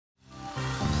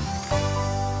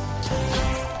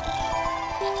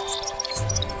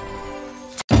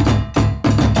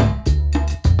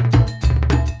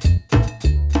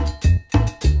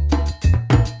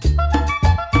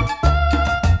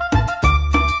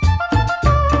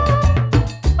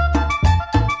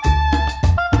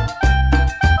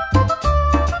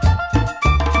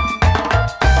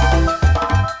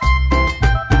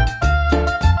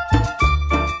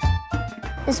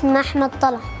أحمد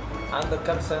طلع. عندك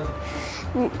كام سنة؟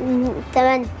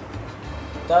 8.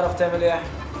 تعرف تعمل ايه يا أحمد؟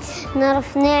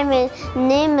 نعرف نعمل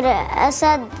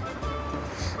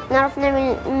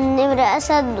نمر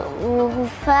أسد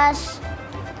وخفاش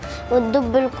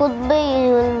والدب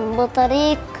القطبي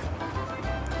والبطريق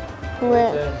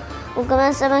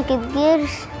وكمان سمكة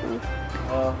قرش.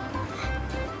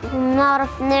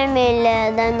 ونعرف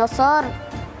نعمل ديناصور،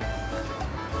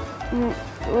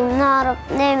 ونعرف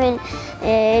نعمل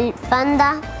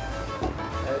الباندا،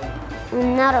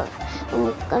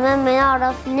 وكمان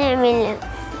بنعرف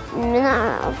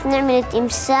نعمل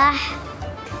التمساح،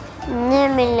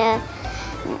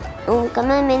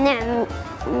 وكمان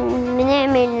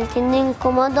بنعمل تنين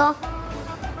كومودو.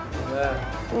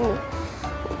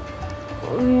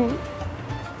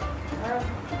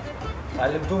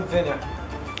 تعلمتهم فين يا أحمد؟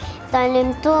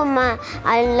 تعلمتهم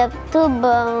على اللابتوب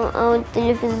أو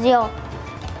التلفزيون.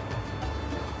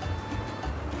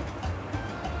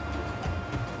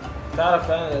 تعرف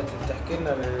يعني تحكي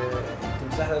لنا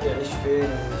التمساح ده بيعيش فين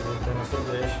والديناصور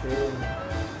بيعيش فين؟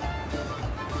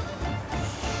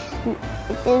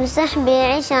 التمساح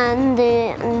بيعيش عند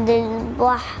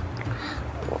البحر،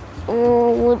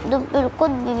 والدب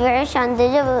القطبي بيعيش عند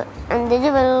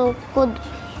جبل القطب.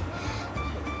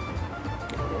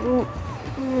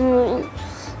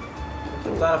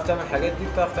 بتعرف تعمل الحاجات دي؟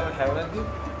 بتعرف تعمل الحيوانات دي؟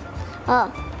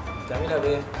 بتعملها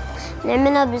بايه؟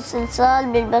 نعملها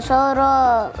بالصلصال،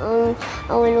 بالبشارة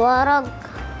أو الورق.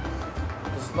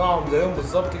 تصنعهم زيهم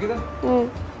بالظبط كده؟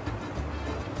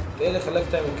 ايه اللي خلاك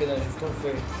تعمل كده؟ شفتهم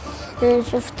فين؟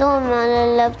 شفتهم على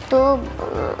اللابتوب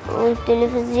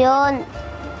والتلفزيون.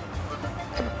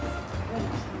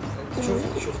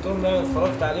 شفتهم يعني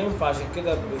اتفرجت عليهم فعشان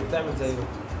كده بتعمل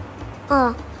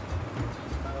زيهم؟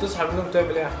 تصحى من النوم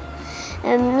تعمل ايه؟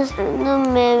 بنصحى من النوم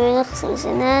بنغسل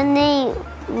سناني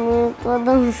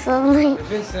ونتوضى ونصلي.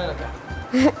 فين سنانك يا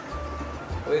أحمد؟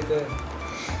 وايه تاني؟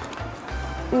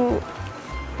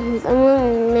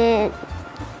 كمان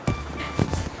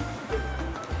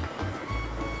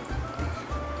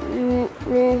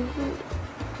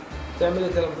تعمل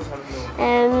ايه تاني لما تصحى من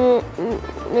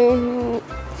النوم؟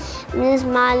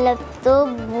 بنسمع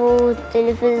اللابتوب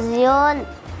والتلفزيون،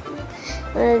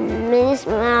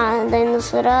 بنسمع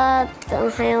ديناصورات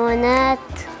وحيوانات،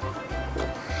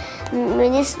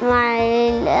 بنسمع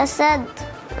الأسد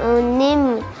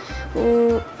والنمر،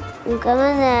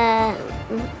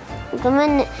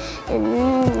 وكمان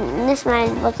نسمع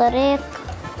البطريق،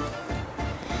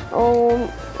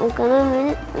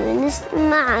 وكمان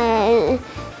بنسمع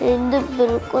الدب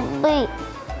القطبي،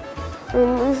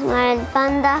 ونسمع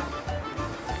الباندا،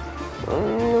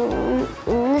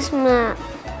 ونسمع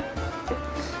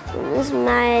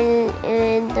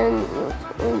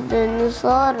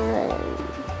الديناصور.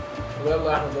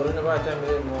 يلا يا أحمد ورينا بقى تعمل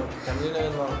ايه النهارده؟ تعملين ايه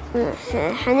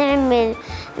النهارده؟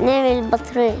 هنعمل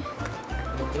بطريق.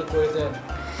 بطريق وايه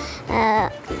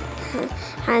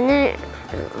تاني؟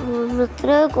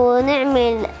 بطريق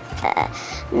ونعمل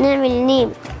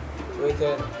نيم. وايه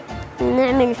تاني؟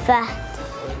 نعمل فهد.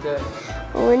 وايه تاني؟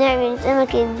 ونعمل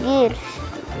سمكة قرش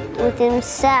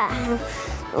وتمساح،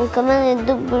 وكمان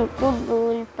الدب القطبي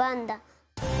والباندا.